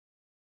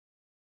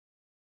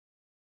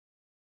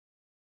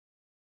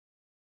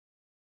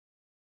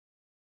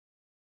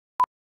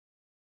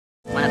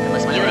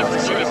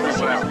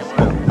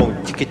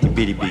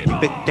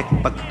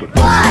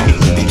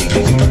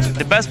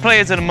The best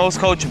players are the most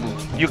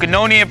coachable. You can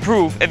only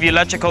improve if you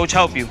let your coach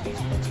help you.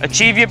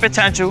 Achieve your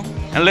potential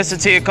and listen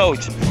to your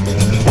coach.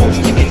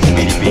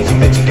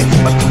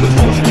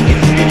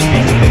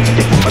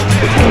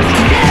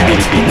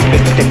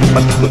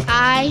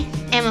 I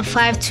am a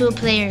 5'2"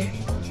 player.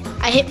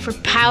 I hit for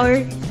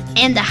power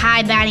and a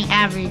high batting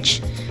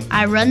average.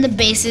 I run the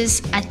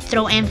bases, I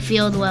throw and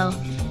field well.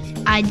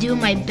 I do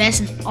my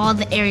best in all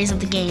the areas of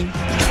the game.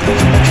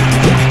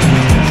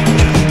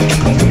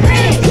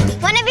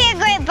 Want to be a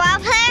great ball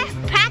player?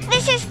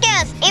 Practice your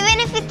skills, even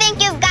if you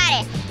think you've got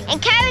it.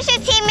 Encourage your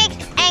teammates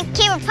and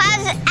keep a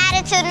positive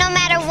attitude no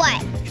matter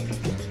what.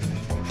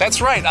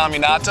 That's right,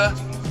 Aminata.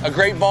 A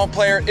great ball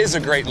player is a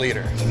great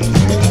leader.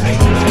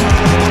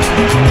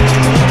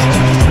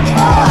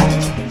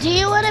 Do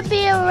you want to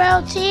be a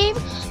real team?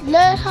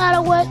 Learn how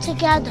to work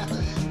together.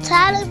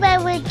 Talent may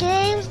win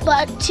games,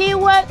 but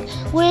teamwork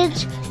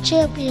wins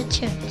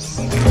championships.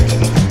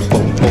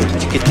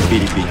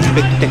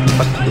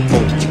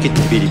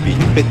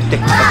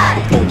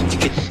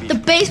 The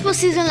baseball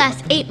season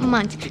lasts 8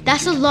 months.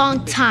 That's a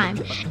long time.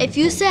 If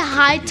you set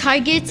high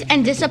targets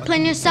and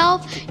discipline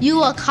yourself, you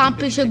will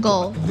accomplish your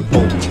goal.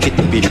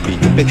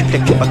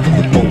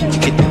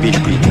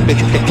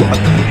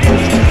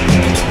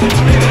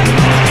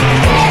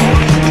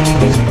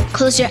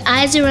 Close your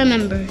eyes and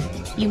remember,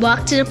 you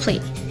walk to the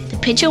plate. The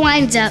pitcher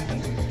winds up,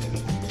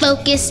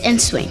 focus and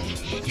swing.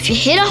 If you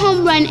hit a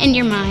home run in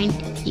your mind,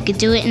 you could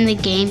do it in the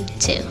game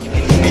too.